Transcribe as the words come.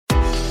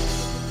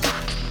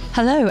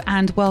Hello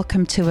and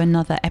welcome to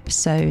another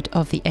episode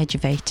of The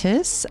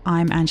Eduvators.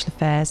 I'm Angela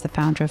Fairs, the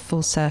founder of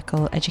Full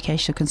Circle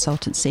Educational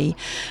Consultancy.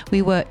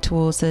 We work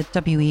towards the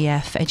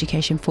WEF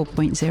Education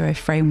 4.0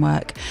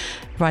 framework,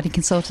 providing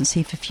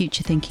consultancy for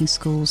future thinking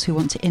schools who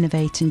want to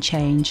innovate and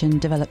change and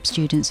develop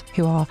students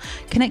who are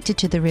connected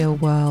to the real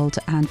world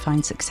and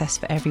find success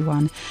for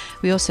everyone.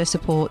 We also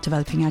support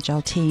developing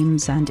agile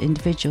teams and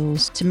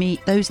individuals to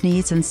meet those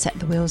needs and set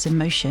the wheels in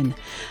motion.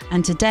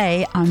 And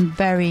today I'm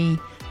very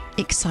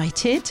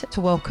excited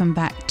to welcome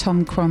back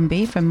Tom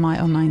Crombie from My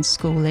Online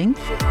Schooling.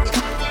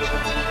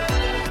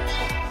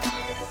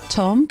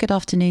 Tom, good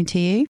afternoon to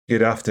you.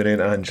 Good afternoon,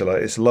 Angela.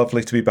 It's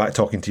lovely to be back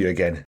talking to you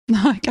again.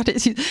 Oh, God,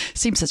 it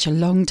seems such a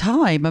long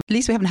time. At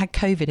least we haven't had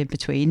COVID in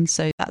between,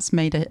 so that's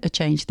made a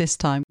change this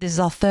time. This is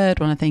our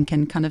third one, I think,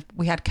 and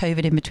we had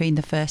COVID in between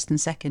the first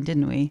and second,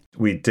 didn't we?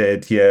 We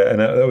did, yeah, and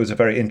that was a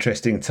very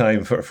interesting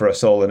time for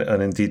us all,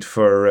 and indeed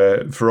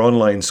for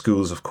online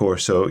schools, of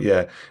course. So,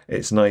 yeah,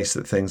 it's nice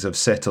that things have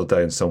settled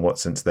down somewhat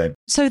since then.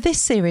 So this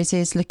series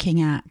is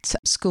looking at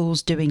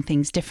schools doing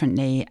things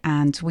differently,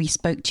 and we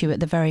spoke to you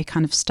at the very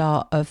kind of start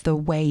of the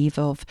wave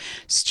of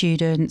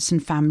students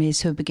and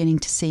families who are beginning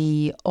to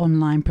see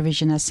online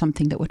provision as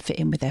something that would fit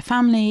in with their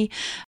family,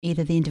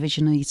 either the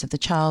individual needs of the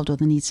child or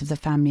the needs of the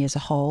family as a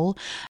whole.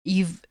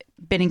 You've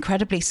been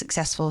incredibly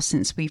successful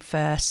since we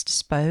first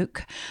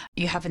spoke.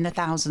 You have in the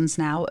thousands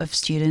now of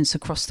students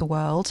across the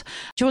world.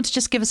 Do you want to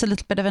just give us a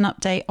little bit of an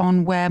update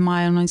on where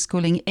My Online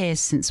Schooling is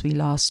since we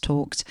last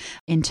talked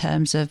in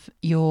terms of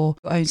your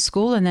own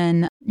school and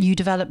then new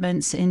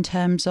developments in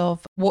terms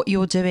of what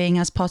you're doing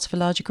as part of a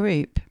larger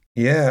group?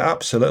 Yeah,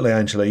 absolutely,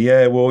 Angela.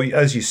 Yeah, well,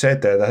 as you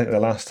said there, I think the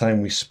last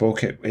time we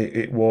spoke,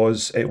 it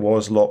was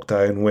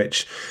lockdown,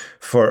 which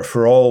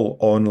for all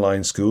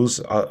online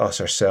schools,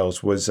 us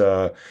ourselves, was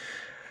an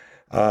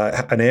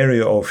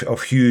area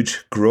of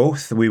huge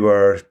growth. We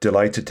were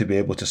delighted to be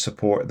able to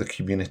support the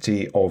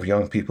community of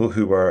young people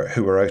who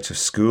were out of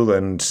school,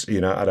 and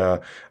at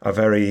a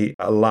very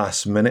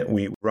last minute,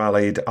 we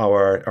rallied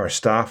our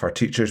staff, our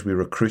teachers. We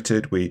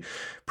recruited, we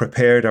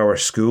prepared our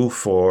school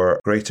for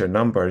greater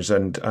numbers,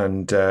 and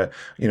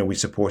we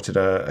supported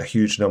a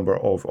huge number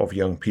of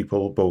young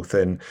people, both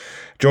in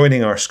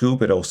joining our school,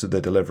 but also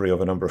the delivery of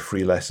a number of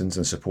free lessons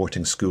and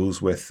supporting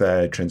schools with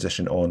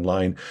transition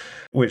online,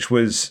 which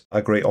was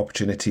a great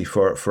opportunity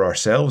for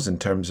ourselves in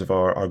terms of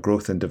our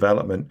growth and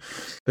development.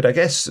 But I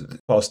guess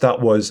whilst that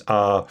was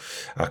a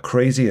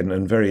crazy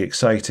and very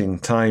exciting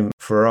time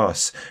for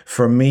us,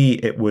 for me,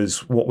 it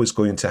was what was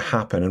going to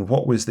happen and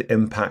what was the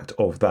impact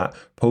of that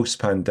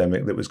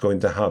post-pandemic that was going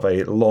to have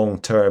a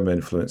long-term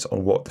influence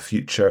on what the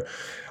future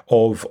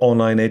of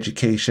online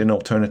education,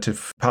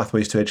 alternative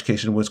pathways to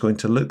education was going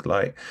to look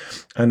like.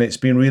 And it's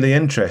been really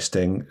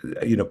interesting,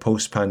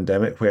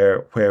 post-pandemic,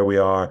 where we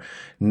are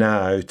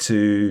now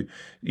to,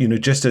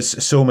 just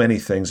as so many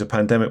things, the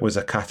pandemic was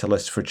a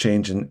catalyst for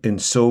change in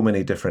so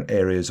many different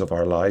areas of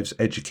our lives.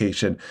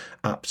 Education,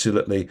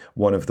 absolutely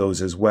one of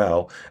those as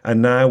well.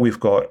 And now we've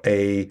got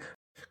a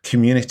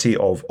community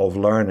of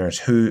learners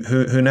who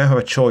now have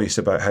a choice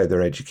about how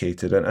they're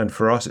educated. And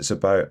for us, it's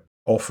about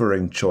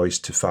offering choice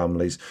to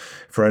families.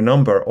 For a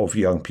number of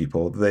young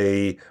people,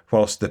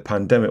 whilst the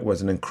pandemic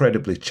was an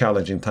incredibly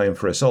challenging time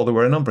for us all, there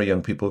were a number of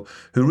young people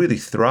who really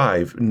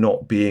thrive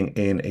not being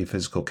in a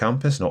physical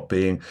campus, not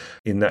being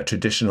in that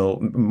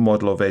traditional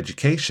model of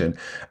education.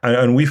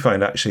 And we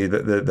find actually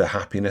that the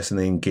happiness and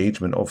the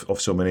engagement of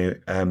so many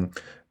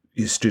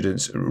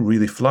students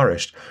really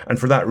flourished. And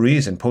for that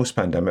reason,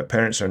 post-pandemic,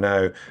 parents are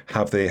now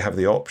have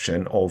the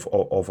option of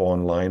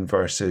online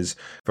versus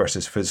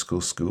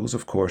physical schools.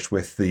 Of course,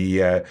 with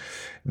the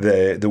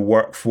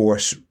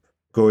workforce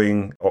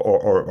going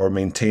or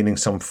maintaining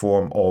some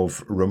form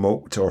of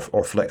remote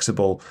or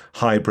flexible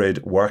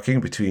hybrid working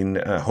between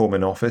home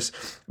and office,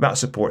 that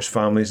supports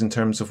families in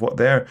terms of what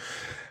their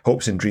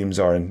hopes and dreams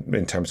are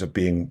in terms of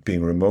being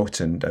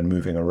remote and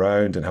moving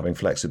around and having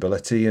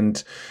flexibility.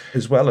 And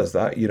as well as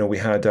that, we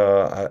had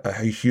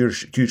a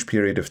huge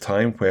period of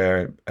time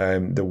where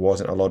there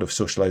wasn't a lot of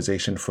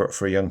socialization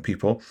for young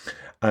people.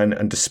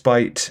 And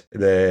despite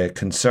the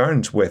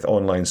concerns with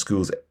online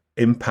schools'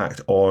 impact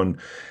on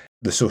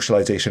the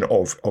socialization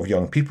of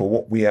young people,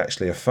 what we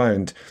actually have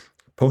found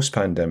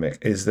post-pandemic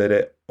is that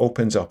it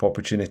opens up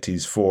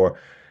opportunities for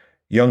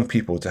young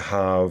people to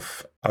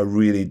have a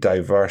really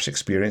diverse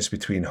experience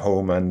between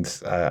home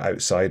and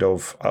outside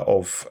of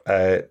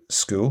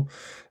school.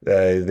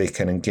 They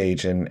can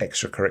engage in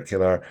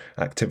extracurricular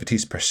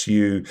activities,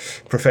 pursue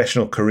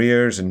professional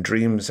careers and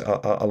dreams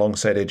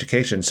alongside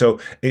education. So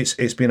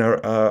it's been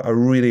a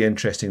really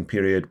interesting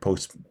period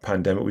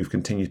post-pandemic. We've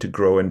continued to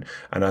grow and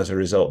as a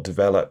result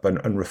develop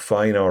and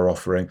refine our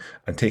offering,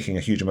 and taking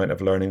a huge amount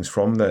of learnings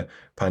from the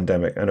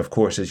pandemic. And of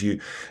course, as you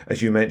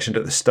mentioned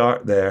at the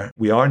start there,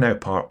 we are now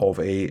part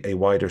of a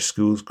wider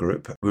schools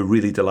group. We're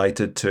really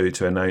delighted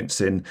to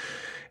announce in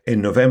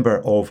November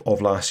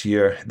of last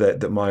year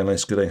that My Online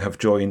Schooling have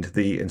joined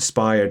the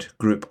Inspired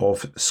group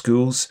of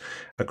schools.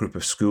 a group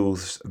of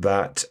schools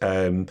that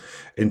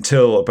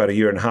until about a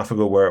year and a half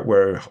ago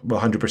were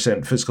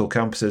 100% physical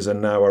campuses,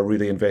 and now are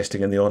really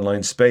investing in the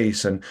online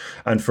space. And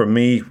for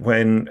me,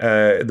 when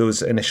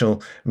those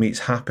initial meets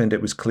happened,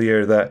 it was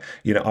clear that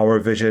our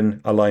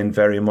vision aligned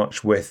very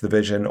much with the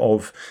vision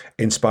of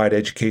Inspired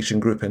Education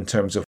Group in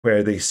terms of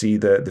where they see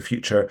the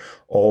future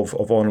of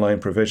online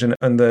provision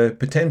and the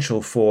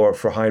potential for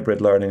hybrid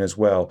learning as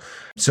well.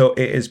 So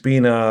it has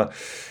been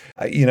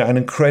an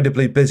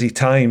incredibly busy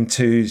time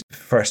to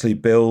firstly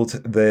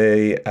build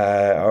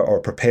or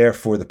prepare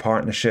for the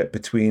partnership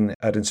between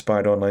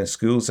Inspired Online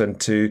Schools and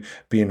to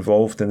be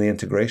involved in the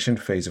integration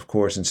phase. Of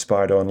course,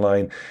 Inspired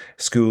Online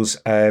Schools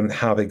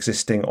have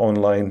existing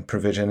online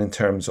provision in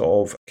terms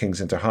of King's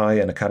Inter High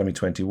and Academy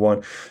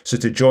 21. So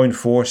to join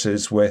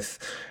forces with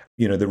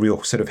the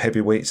real sort of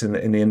heavyweights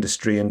in the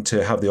industry, and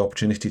to have the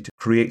opportunity to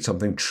create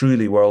something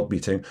truly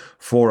world-beating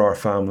for our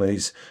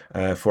families,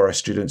 for our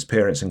students,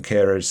 parents and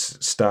carers,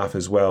 staff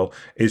as well,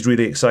 is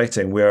really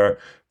exciting. We're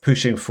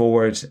pushing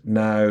forward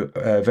now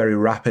very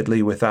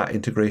rapidly with that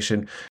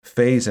integration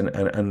phase,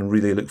 and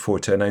really look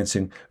forward to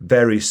announcing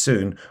very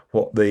soon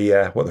what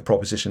the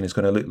proposition is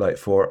going to look like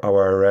for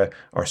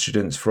our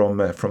students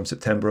from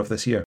September of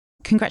this year.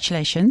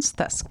 Congratulations.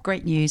 That's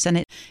great news.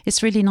 And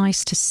it's really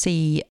nice to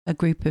see a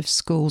group of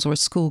schools or a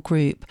school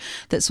group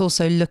that's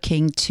also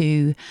looking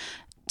to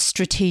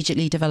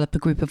strategically develop a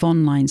group of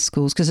online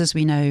schools, because as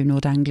we know,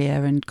 Nord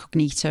Anglia and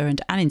Cognita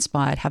and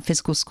Inspired have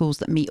physical schools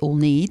that meet all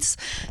needs.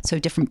 So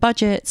different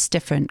budgets,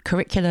 different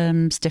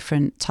curriculums,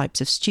 different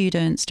types of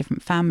students,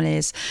 different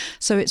families.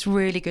 So it's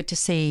really good to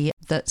see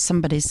that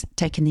somebody's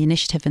taken the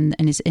initiative and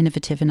is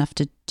innovative enough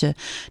to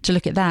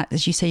look at that.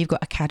 As you say, you've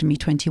got Academy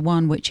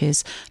 21, which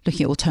is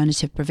looking at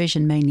alternative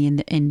provision mainly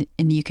in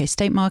the UK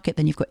state market.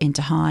 Then you've got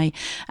Inter High,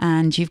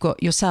 and you've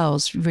got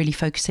yourselves really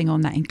focusing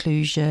on that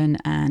inclusion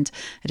and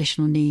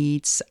additional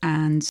needs,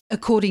 and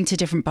according to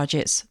different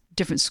budgets,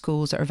 different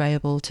schools are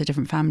available to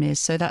different families.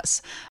 So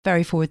that's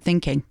very forward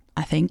thinking,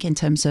 I think, in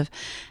terms of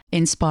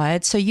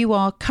Inspired. So you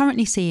are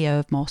currently CEO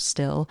of Moss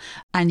still,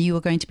 and you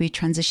are going to be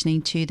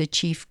transitioning to the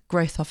Chief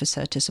Growth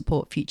Officer to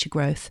support future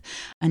growth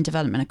and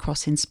development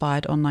across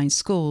Inspired Online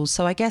Schools.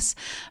 So I guess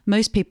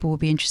most people will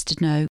be interested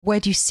to know, where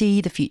do you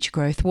see the future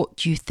growth? What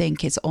do you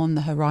think is on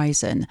the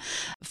horizon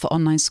for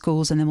online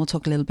schools? And then we'll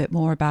talk a little bit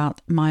more about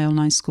My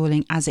Online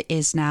Schooling as it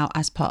is now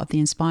as part of the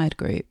Inspired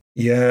Group.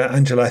 Yeah,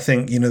 Angela, I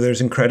think,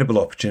 there's incredible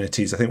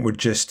opportunities. I think we're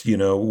just,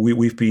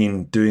 we've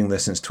been doing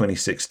this since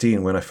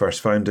 2016 when I first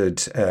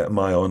founded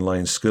My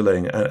Online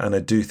Schooling. And I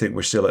do think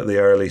we're still at the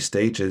early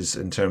stages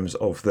in terms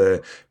of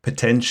the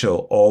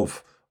potential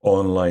of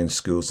online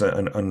schools.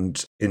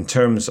 And in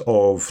terms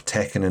of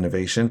tech and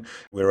innovation,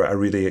 we're at a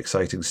really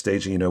exciting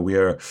stage.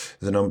 There's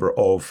a number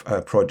of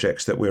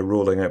projects that we're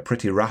rolling out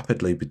pretty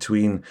rapidly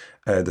between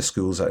the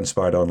schools at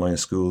Inspired Online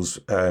Schools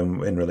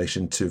in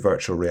relation to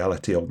virtual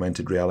reality,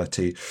 augmented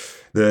reality,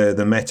 the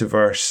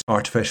metaverse,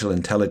 artificial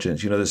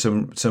intelligence. There's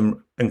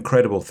some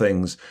incredible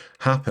things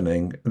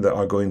happening that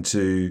are going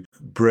to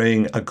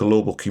bring a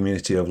global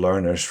community of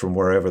learners from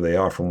wherever they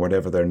are, from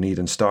whatever their need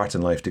and start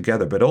in life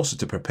together, but also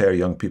to prepare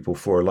young people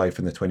for life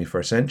in the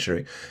 21st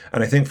century.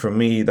 And I think for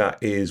me, that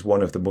is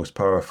one of the most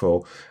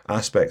powerful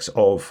aspects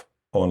of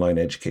online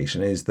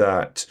education, is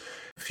that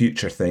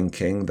future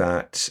thinking,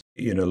 that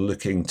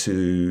looking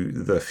to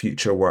the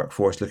future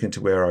workforce, looking to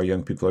where our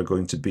young people are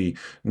going to be,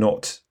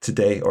 not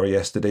today or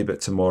yesterday, but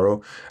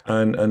tomorrow,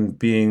 and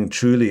being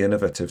truly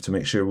innovative to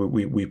make sure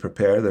we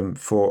prepare them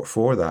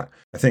for that.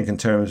 I think in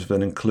terms of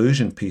an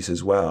inclusion piece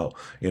as well,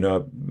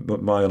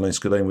 My Online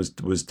Schooling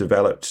was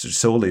developed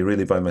solely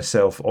really by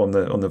myself on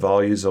the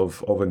values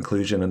of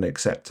inclusion and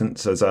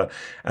acceptance as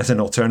an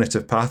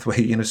alternative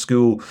pathway.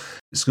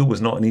 School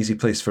was not an easy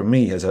place for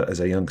me as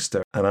a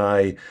youngster, and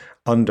I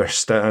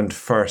understand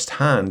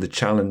firsthand the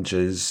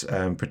challenges,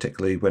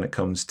 particularly when it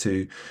comes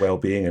to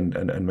well-being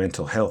and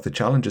mental health, the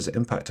challenges that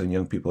impact on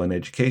young people in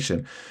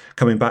education.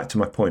 Coming back to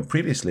my point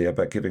previously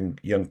about giving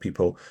young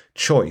people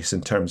choice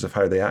in terms of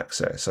how they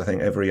access, I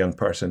think every young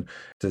person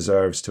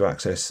deserves to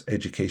access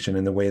education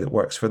in the way that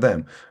works for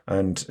them.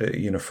 And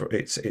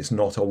it's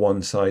not a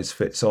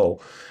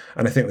one-size-fits-all.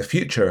 And I think the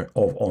future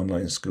of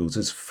online schools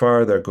is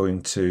further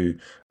going to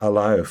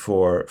allow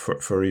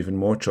for even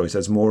more choice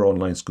as more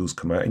online schools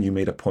come out. And you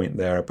made a point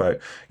there about,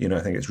 I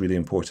think it's really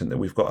important that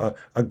we've got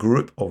a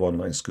group of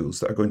online schools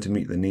that are going to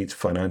meet the needs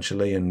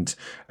financially and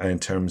in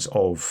terms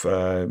of,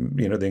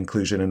 the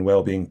inclusion and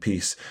well-being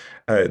piece,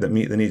 that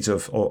meet the needs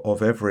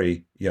of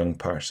every young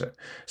person.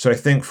 So I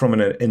think from an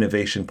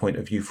innovation point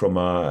of view, from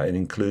an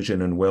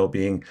inclusion and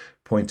well-being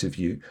point of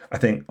view, I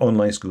think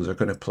online schools are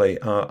going to play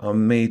a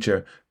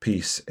major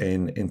piece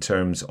in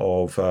terms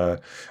of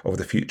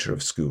the future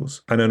of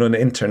schools. And on an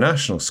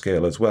international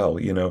scale as well,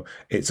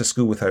 it's a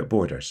school without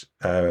borders.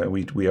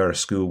 We are a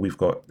school. We've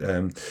got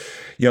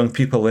young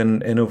people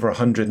in over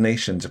 100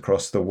 nations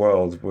across the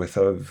world with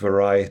a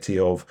variety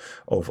of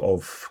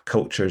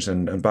cultures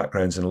and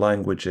backgrounds and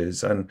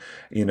languages. And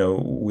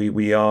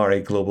we are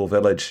a global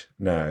village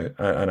now.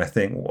 And I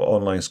think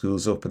online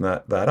schools open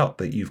that up.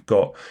 That you've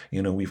got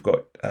we've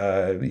got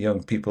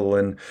young people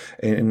in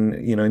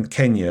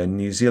Kenya and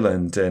New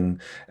Zealand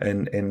and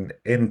in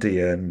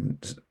India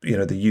and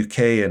the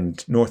UK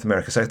and North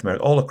America, South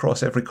America, all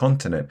across every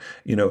continent,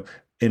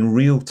 in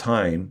real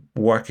time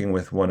working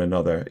with one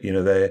another.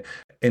 The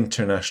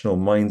international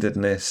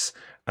mindedness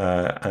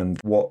and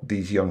what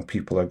these young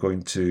people are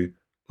going to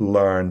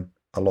learn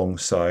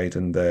alongside,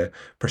 and the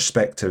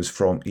perspectives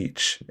from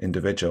each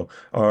individual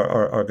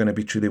are going to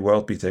be truly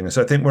world beating. And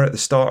so I think we're at the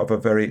start of a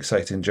very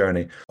exciting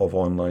journey of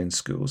online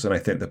schools. And I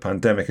think the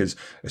pandemic has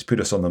put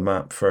us on the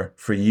map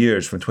for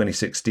years, from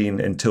 2016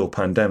 until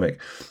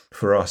pandemic.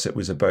 For us, it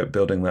was about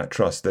building that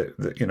trust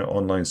that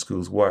online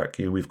schools work.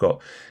 We've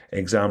got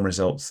exam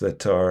results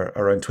that are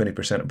around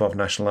 20% above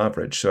national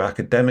average. So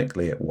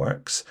academically it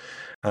works.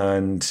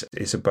 And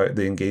it's about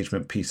the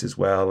engagement piece as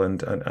well, and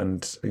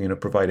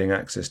providing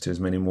access to as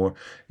many more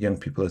young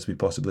people as we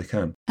possibly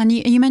can. And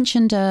you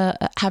mentioned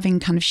having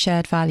kind of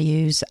shared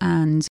values,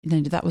 and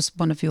that was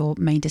one of your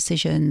main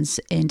decisions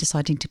in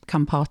deciding to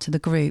become part of the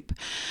group.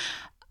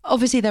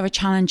 Obviously, there are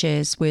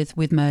challenges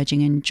with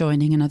merging and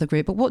joining another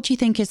group, but what do you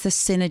think is the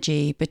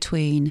synergy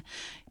between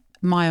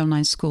My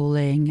Online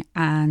Schooling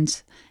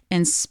and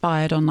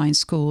Inspired Online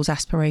School's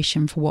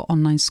aspiration for what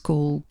online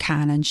school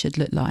can and should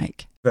look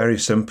like? Very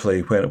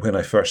simply, when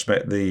I first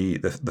met the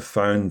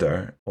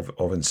founder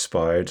of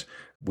Inspired,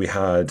 we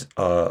had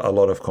a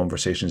lot of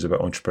conversations about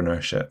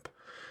entrepreneurship.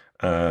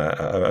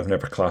 I've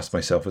never classed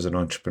myself as an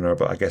entrepreneur,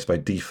 but I guess by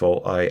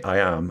default I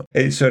am.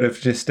 It sort of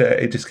just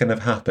kind of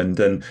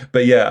happened,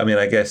 but yeah, I mean,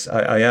 I guess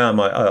I am.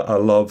 I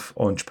love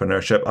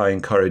entrepreneurship. I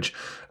encourage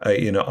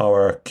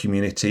our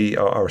community,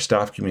 our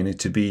staff community,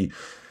 to be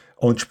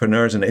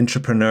entrepreneurs and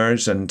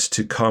intrapreneurs, and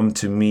to come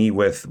to me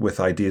with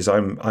ideas.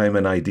 I'm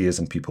an ideas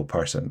and people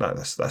person.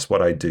 That's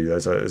what I do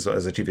as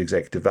a chief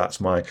executive. That's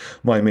my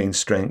main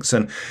strengths.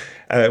 And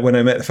when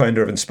I met the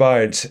founder of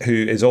Inspired, who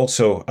is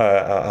also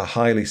a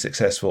highly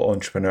successful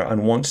entrepreneur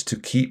and wants to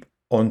keep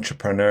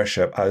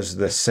entrepreneurship as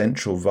the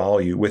central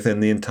value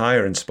within the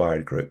entire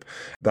Inspired group,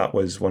 that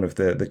was one of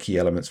the key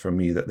elements for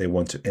me, that they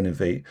want to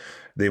innovate,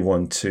 they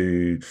want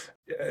to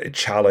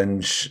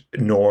challenge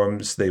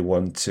norms, they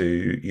want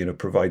to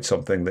provide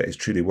something that is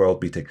truly world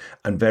beating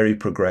and very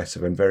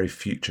progressive and very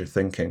future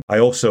thinking. I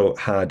also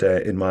had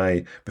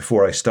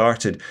before I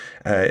started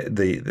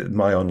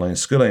my online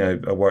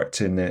schooling, I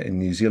worked in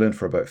New Zealand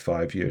for about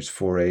 5 years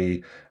for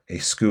a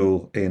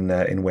school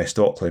in West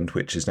Auckland,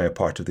 which is now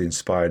part of the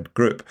Inspired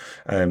group.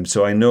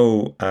 So I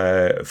know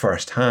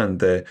firsthand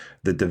the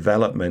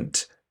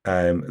development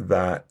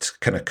that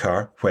can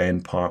occur when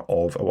part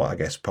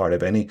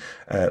of any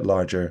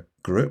larger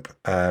group.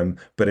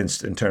 But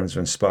in terms of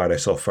Inspired, I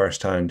saw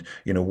firsthand,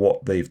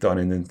 what they've done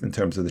in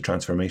terms of the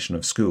transformation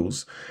of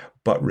schools,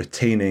 but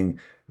retaining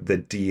the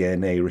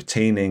DNA,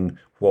 retaining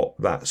what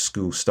that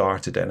school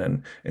started in.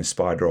 And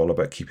Inspired are all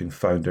about keeping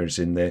founders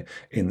in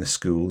the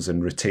schools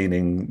and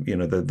retaining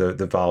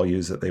the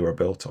values that they were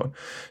built on.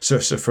 So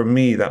for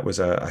me, that was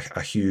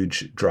a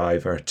huge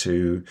driver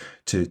to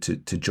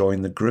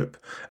join the group,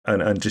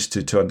 and just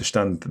to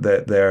understand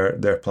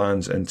their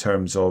plans in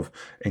terms of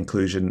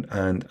inclusion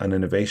and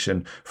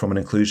innovation. From an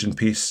inclusion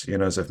piece,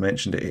 as I've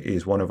mentioned, it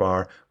is one of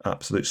our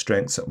absolute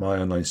strengths at My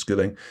Online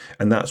Schooling,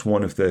 and that's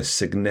one of the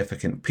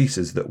significant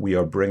pieces that we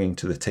are bringing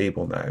to the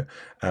table now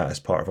as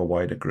part of a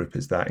wider group,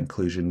 is that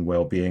inclusion,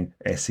 well-being,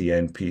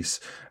 SEN piece.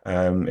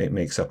 It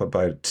makes up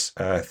about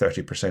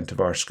 30%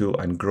 of our school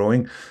and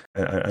growing,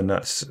 and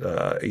that's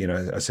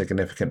a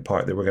significant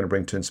part that we're going to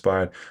bring to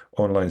Inspired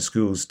Online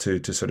Schools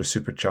to sort of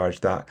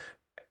supercharge that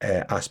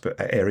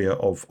area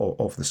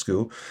of the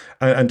school.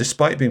 And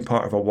despite being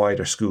part of a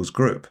wider schools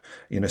group,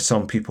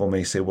 some people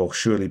may say, well,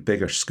 surely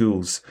bigger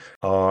schools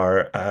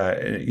are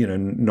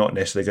not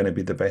necessarily going to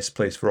be the best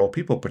place for all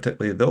people,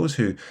 particularly those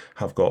who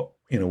have got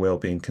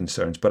well-being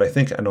concerns. But I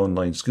think an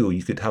online school,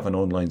 you could have an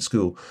online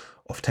school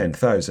of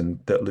 10,000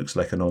 that looks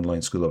like an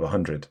online school of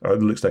 100, or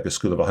looks like a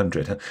school of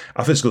 100.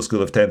 A physical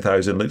school of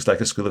 10,000 looks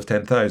like a school of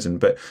 10,000,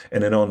 but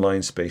in an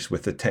online space,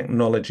 with the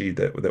technology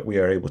that we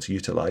are able to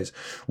utilize,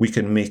 we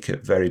can make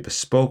it very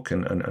bespoke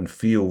and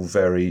feel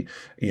very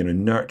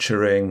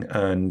nurturing.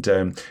 And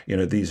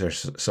these are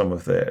some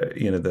of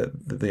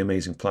the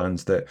amazing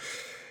plans that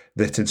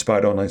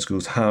Inspired Online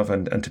Schools have,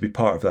 and to be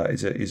part of that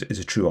is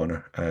a true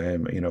honour.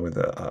 With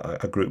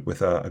a group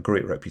with a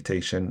great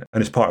reputation,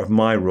 and as part of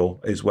my role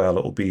as well,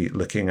 it will be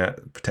looking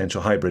at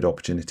potential hybrid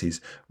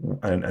opportunities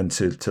and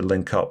to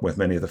link up with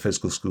many of the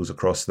physical schools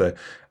across the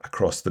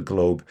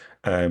globe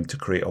to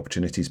create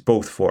opportunities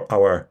both for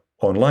our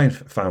online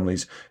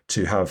families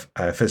to have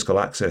physical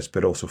access,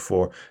 but also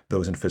for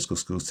those in physical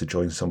schools to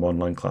join some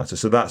online classes.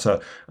 So that's an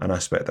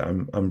aspect that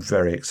I'm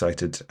very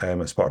excited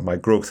as part of my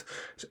growth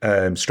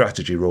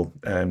strategy role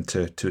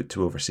to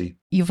oversee.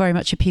 you're very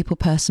much a people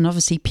person.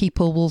 Obviously,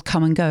 people will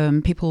come and go,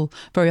 and people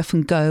very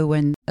often go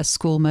when a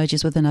school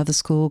merges with another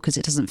school because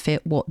it doesn't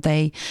fit what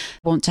they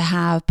want to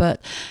have.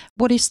 But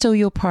what is still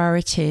your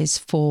priorities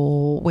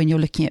for when you're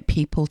looking at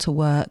people to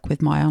work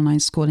with My Online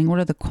Schooling? What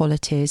are the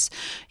qualities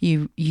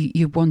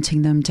you're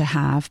wanting them to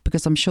have?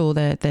 Because I'm sure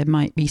there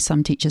might be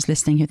some teachers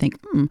listening who think,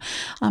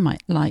 I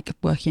might like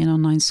working in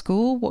online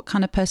school. What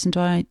kind of person do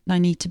I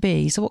need to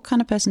be? So what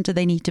kind of person do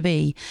they need to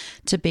be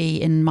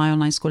in My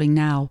Online Schooling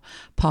now,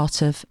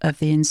 part of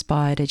the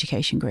Inspired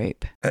Education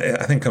Group?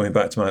 I think coming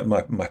back to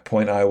my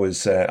point, I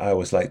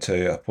always like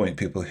to appoint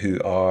people who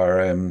are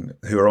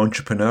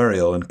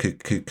entrepreneurial and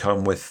could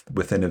come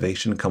with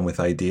innovation, come with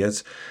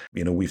ideas.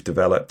 We've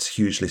developed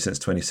hugely since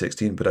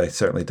 2016, but I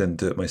certainly didn't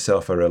do it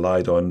myself. I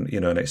relied on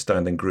an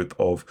outstanding group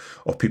of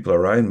people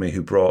around me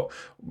who brought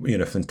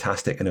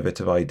fantastic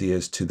innovative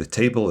ideas to the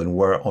table and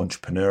were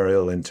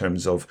entrepreneurial in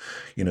terms of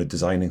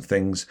designing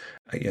things.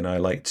 I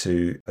like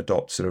to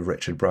adopt sort of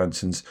Richard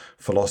Branson's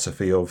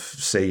philosophy of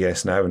say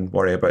yes now and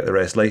worry about the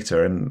rest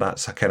later, and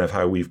that's kind of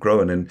how we've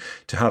grown. And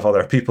to have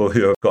other people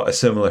who have got a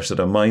similar sort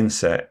of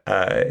mindset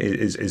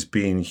is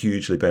being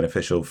hugely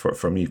beneficial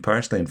for me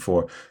personally and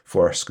for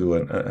our school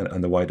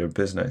and the wider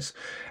business.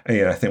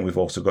 And I think we've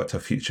also got to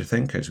have future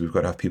thinkers. We've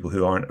got to have people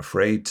who aren't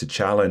afraid to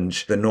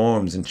challenge the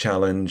norms and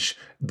challenge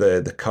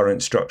the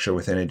current structure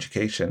within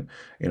education.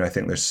 I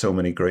think there's so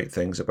many great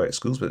things about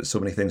schools, but there's so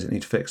many things that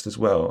need fixed as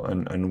well.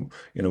 And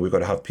we've got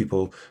to have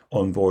people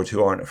on board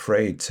who aren't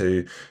afraid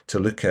to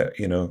look at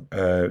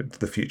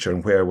the future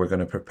and where we're going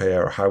to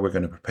prepare or how we're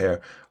going to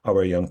prepare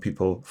our young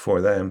people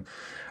for them.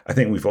 I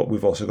think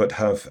we've also got to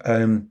have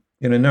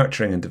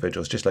nurturing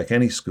individuals, just like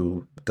any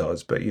school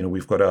does. But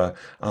we've got a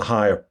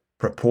higher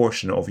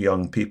proportion of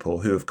young people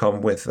who have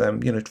come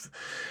with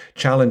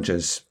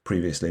challenges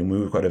previously, and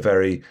we've got a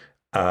very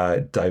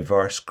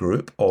diverse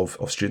group of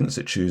students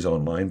that choose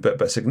online, but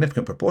a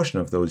significant proportion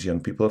of those young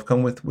people have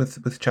come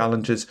with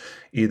challenges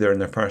either in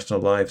their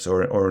personal lives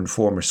or in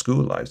former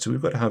school lives. So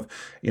we've got to have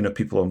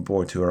people on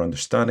board who are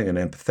understanding and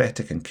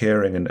empathetic and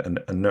caring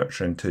and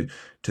nurturing to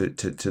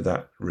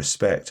that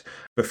respect.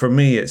 But for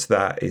me, it's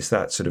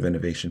that sort of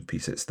innovation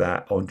piece. It's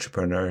that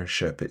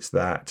entrepreneurship. It's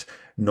that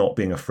not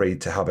being afraid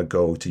to have a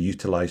go, to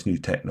utilize new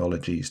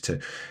technologies, to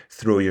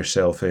throw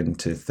yourself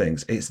into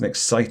things. It's an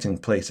exciting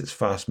place. It's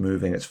fast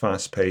moving. It's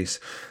fast paced.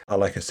 I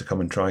like us to come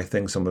and try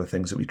things. Some of the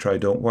things that we try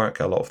don't work.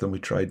 A lot of them we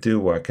try do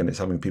work. And it's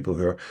having people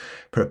who are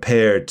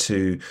prepared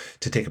to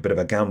take a bit of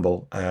a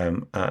gamble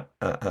at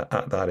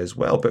that as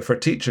well. But for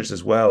teachers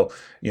as well,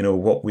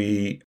 what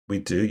we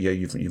do,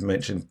 you've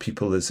mentioned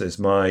people is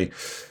my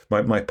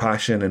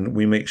passion, and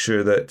we make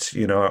sure that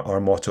our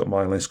motto at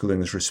My Online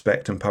Schooling is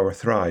respect, empower,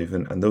 thrive,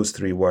 and those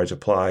three words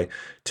apply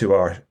to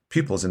our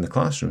pupils in the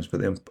classrooms,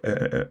 but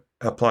they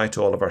apply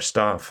to all of our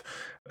staff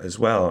as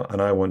well.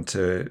 And I want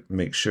to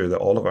make sure that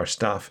all of our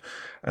staff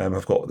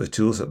have got the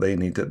tools that they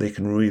need, that they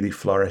can really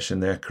flourish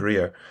in their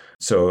career.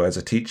 So as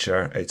a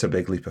teacher, it's a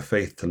big leap of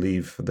faith to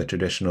leave the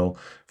traditional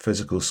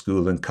physical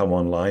school and come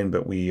online,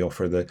 but we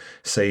offer the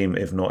same,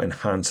 if not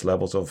enhanced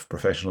levels of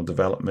professional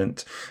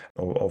development,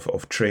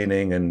 of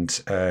training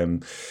and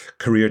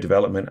career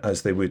development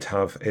as they would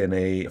have in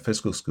a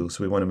physical school.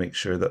 So we want to make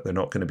sure that they're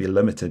not going to be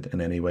limited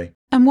in any way.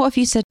 And what have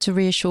you said to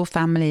reassure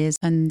families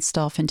and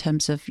staff in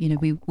terms of,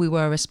 we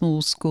were a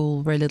small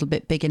school, we're a little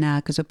bit bigger now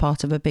because we're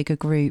part of a bigger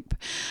group,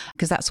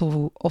 because that's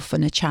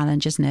often a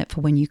challenge, isn't it,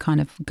 for when you kind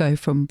of go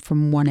from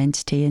one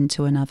entity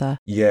into another?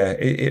 Yeah,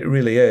 it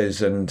really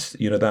is. And,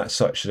 that's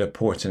such an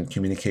important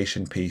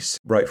communication piece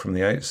right from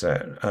the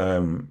outset.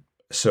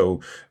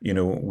 So,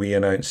 we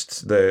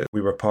announced that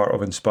we were part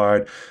of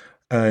Inspired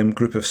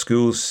group of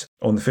schools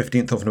on the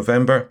 15th of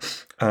November.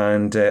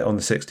 And on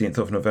the 16th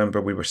of November,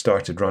 we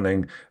started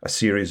running a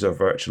series of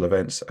virtual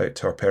events out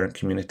to our parent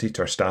community,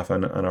 to our staff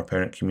and our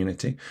parent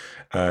community.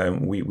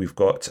 We've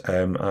got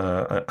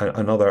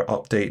another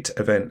update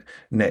event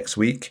next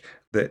week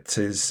that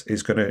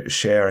is going to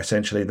share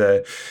essentially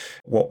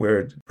what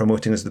we're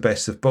promoting as the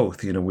best of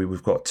both.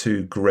 We've got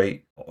two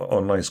great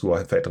online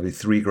schools, effectively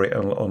three great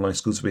online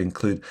schools. We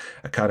include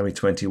Academy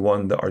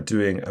 21 that are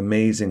doing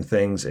amazing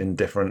things in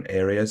different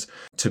areas.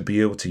 To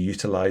be able to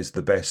utilize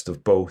the best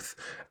of both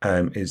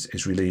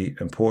is really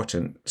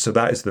important. So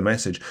that is the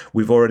message.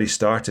 We've already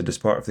started, as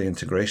part of the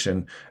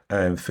integration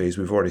phase,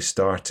 we've already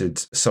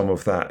started some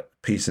of that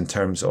piece in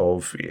terms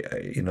of,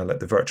 like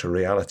the virtual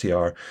reality.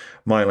 Our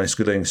My Online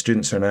Schooling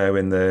students are now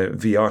in the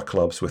VR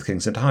clubs with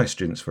Kingsland High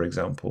students, for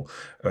example.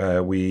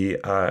 We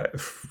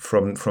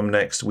from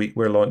next week,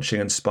 we're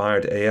launching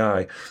Inspired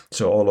AI.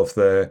 So all of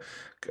the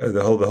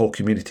whole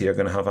community are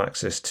going to have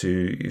access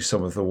to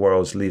some of the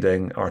world's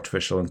leading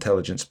artificial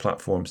intelligence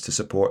platforms to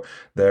support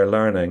their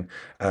learning.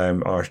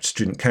 Our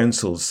student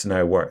councils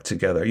now work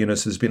together.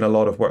 So there's been a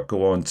lot of work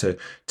go on to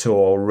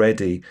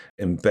already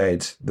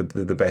embed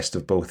the best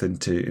of both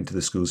into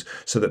the schools,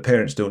 so that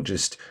parents don't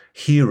just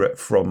hear it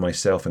from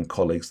myself and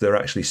colleagues. They're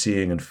actually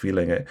seeing and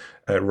feeling it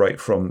right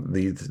from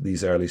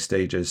these early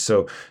stages.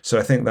 So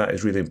I think that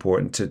is really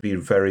important, to be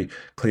very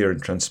clear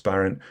and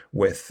transparent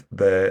with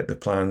the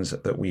plans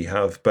that we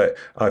have have. But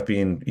I've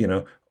been,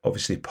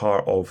 obviously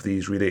part of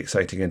these really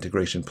exciting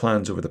integration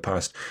plans over the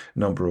past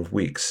number of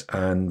weeks.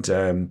 And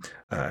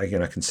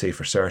again, I can say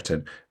for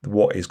certain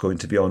what is going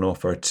to be on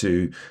offer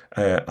to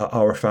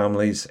our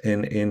families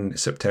in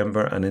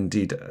September, and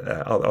indeed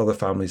other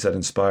families that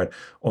inspired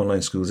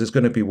online schools, is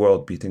going to be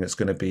world beating. It's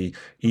going to be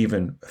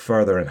even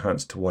further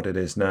enhanced to what it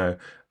is now.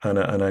 And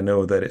I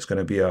know that it's going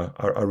to be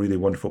a really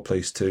wonderful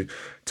place to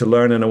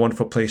learn, and a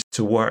wonderful place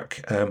to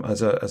work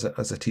as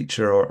a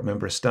teacher or a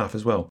member of staff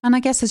as well. And I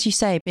guess, as you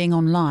say, being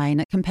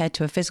online compared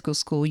to a physical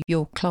school,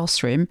 your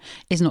classroom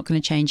is not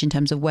going to change in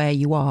terms of where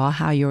you are,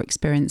 how you're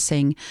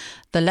experiencing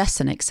the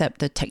lesson, except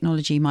the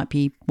technology might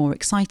be more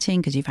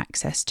exciting because you've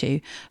access to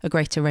a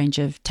greater range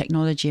of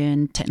technology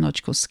and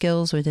technological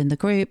skills within the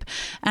group.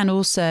 And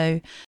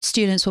also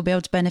students will be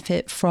able to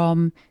benefit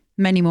from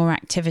many more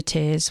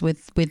activities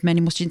with many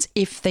more students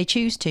if they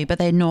choose to, but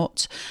they're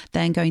not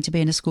then going to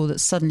be in a school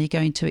that's suddenly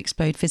going to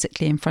explode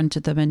physically in front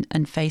of them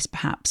and face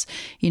perhaps,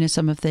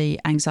 some of the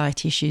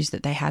anxiety issues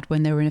that they had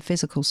when they were in a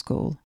physical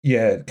school.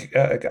 Yeah,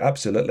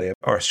 absolutely.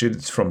 Our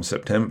students from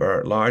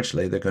September,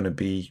 largely, they're going to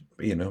be,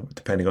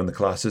 depending on the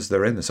classes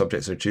they're in, the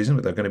subjects they're choosing,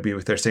 but they're going to be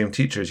with their same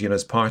teachers.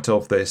 As part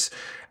of this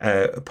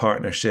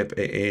partnership,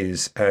 it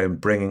is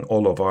bringing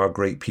all of our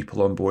great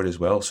people on board as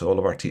well. So all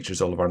of our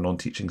teachers, all of our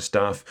non-teaching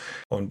staff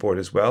on board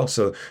as well.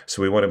 So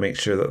we want to make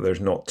sure that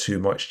there's not too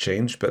much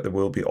change, but there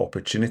will be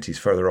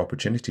further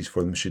opportunities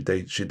for them should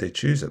they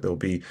choose it. There'll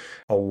be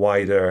a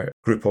wider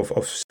group of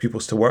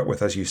pupils to work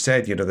with. As you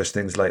said, there's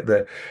things like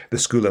the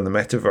school in the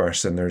metaverse,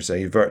 and there's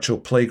a virtual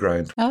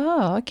playground.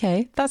 Oh,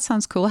 okay. That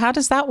sounds cool. How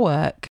does that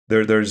work?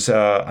 There's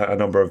a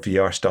number of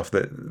VR stuff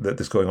that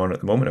is going on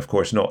at the moment. Of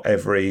course, not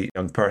every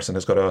young person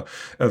has got a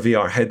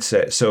VR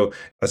headset. So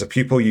as a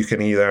pupil, you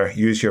can either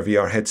use your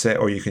VR headset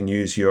or you can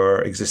use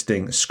your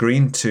existing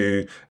screen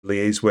to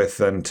liaise with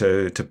and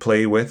to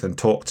play with and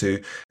talk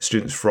to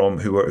students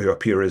who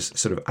appear as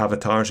sort of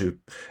avatars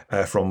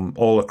from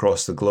all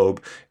across the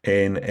globe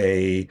in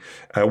a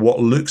what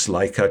looks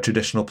like a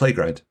traditional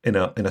playground in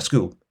a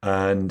school,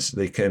 and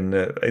they can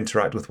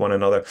interact with one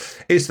another.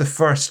 It's the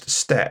first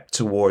step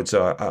towards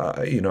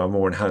a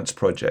more enhanced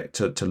project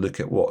to look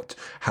at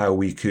how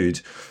we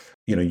could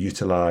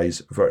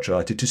utilize virtual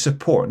reality to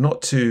support,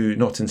 not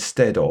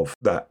instead of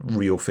that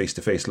real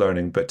face-to-face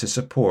learning, but to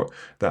support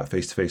that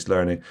face-to-face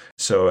learning.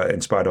 So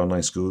Inspired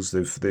Online Schools,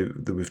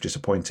 we've just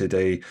appointed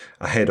a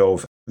head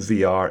of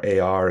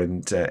VR, AR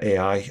and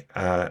AI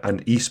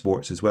and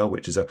esports as well,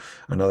 which is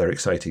another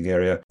exciting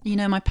area.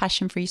 My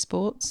passion for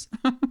esports.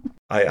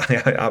 I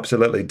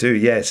absolutely do,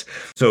 yes.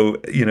 So,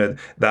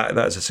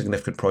 that's a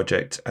significant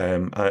project.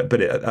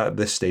 But at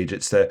this stage,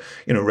 it's the,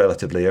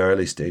 relatively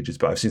early stages,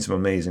 but I've seen some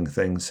amazing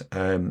things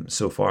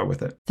so far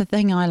with it. The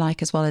thing I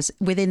like as well is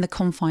within the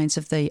confines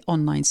of the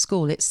online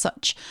school, it's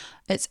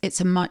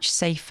a much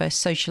safer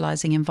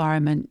socializing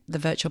environment, the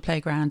virtual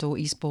playground or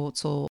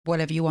esports or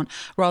whatever you want,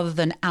 rather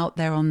than out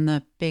there on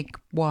the big,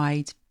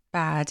 wide,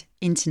 bad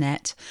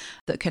internet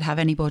that could have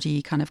anybody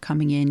kind of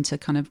coming in to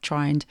kind of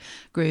try and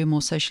groom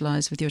or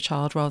socialize with your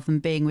child, rather than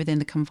being within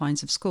the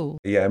confines of school.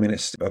 Yeah, I mean,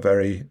 it's a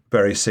very,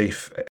 very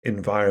safe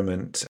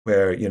environment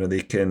where,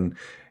 they can,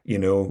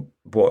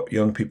 what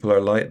young people are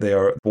like. They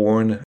are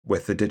born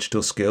with the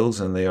digital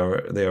skills, and they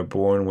are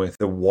born with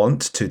the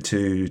want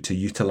to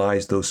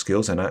utilize those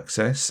skills and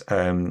access,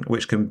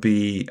 which can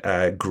be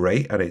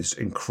great, and it's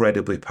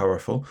incredibly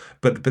powerful.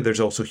 But there's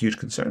also huge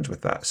concerns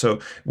with that. So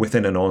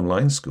within an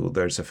online school,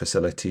 there's a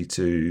facility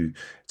to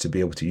be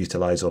able to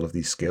utilize all of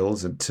these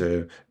skills and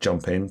to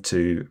jump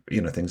into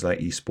things like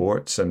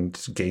esports and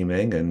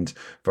gaming and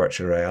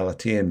virtual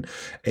reality and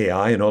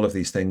AI and all of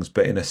these things,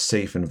 but in a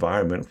safe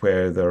environment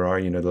where there are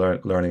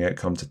learning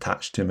outcomes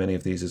attached to many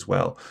of these as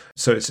well.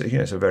 So it's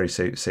a very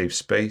safe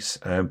space,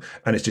 and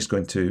it's just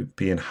going to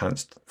be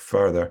enhanced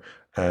further.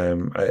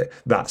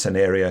 That's an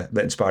area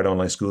that Inspired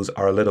Online Schools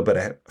are a little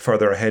bit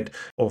further ahead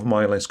of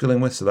my online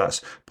schooling with. So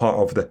that's part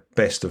of the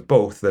best of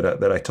both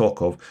that I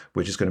talk of,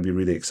 which is going to be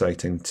really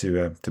exciting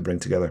to bring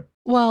together.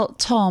 Well,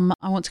 Tom,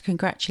 I want to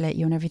congratulate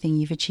you on everything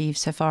you've achieved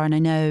so far. And I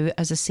know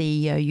as a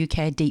CEO, you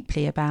care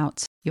deeply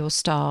about your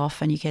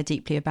staff and you care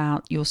deeply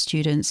about your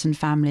students and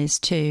families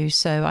too.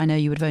 So I know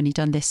you would have only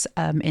done this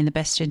in the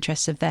best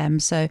interests of them.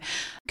 So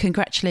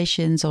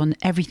congratulations on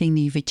everything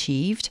that you've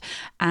achieved.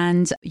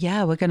 And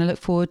yeah, we're going to look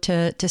forward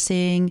to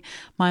seeing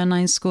My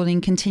Online Schooling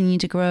continue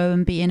to grow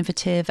and be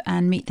innovative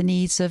and meet the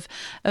needs of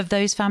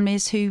those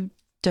families who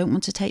don't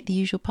want to take the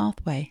usual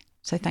pathway.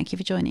 So thank you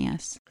for joining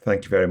us.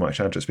 Thank you very much,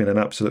 Andrew. It's been an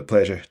absolute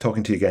pleasure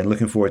talking to you again.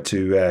 Looking forward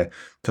to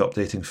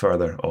updating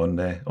further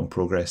on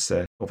progress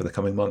over the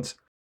coming months.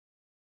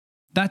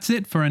 That's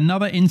it for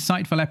another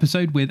insightful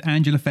episode with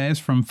Angela Fairs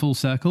from Full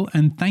Circle,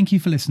 and thank you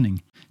for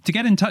listening. To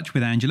get in touch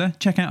with Angela,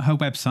 check out her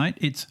website.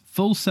 It's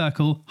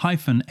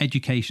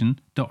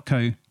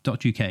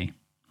fullcircle-education.co.uk.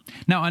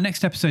 Now, our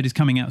next episode is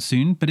coming out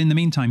soon, but in the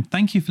meantime,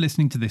 thank you for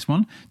listening to this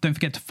one. Don't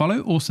forget to follow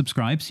or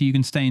subscribe so you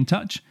can stay in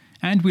touch,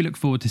 and we look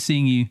forward to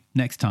seeing you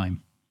next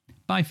time.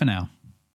 Bye for now.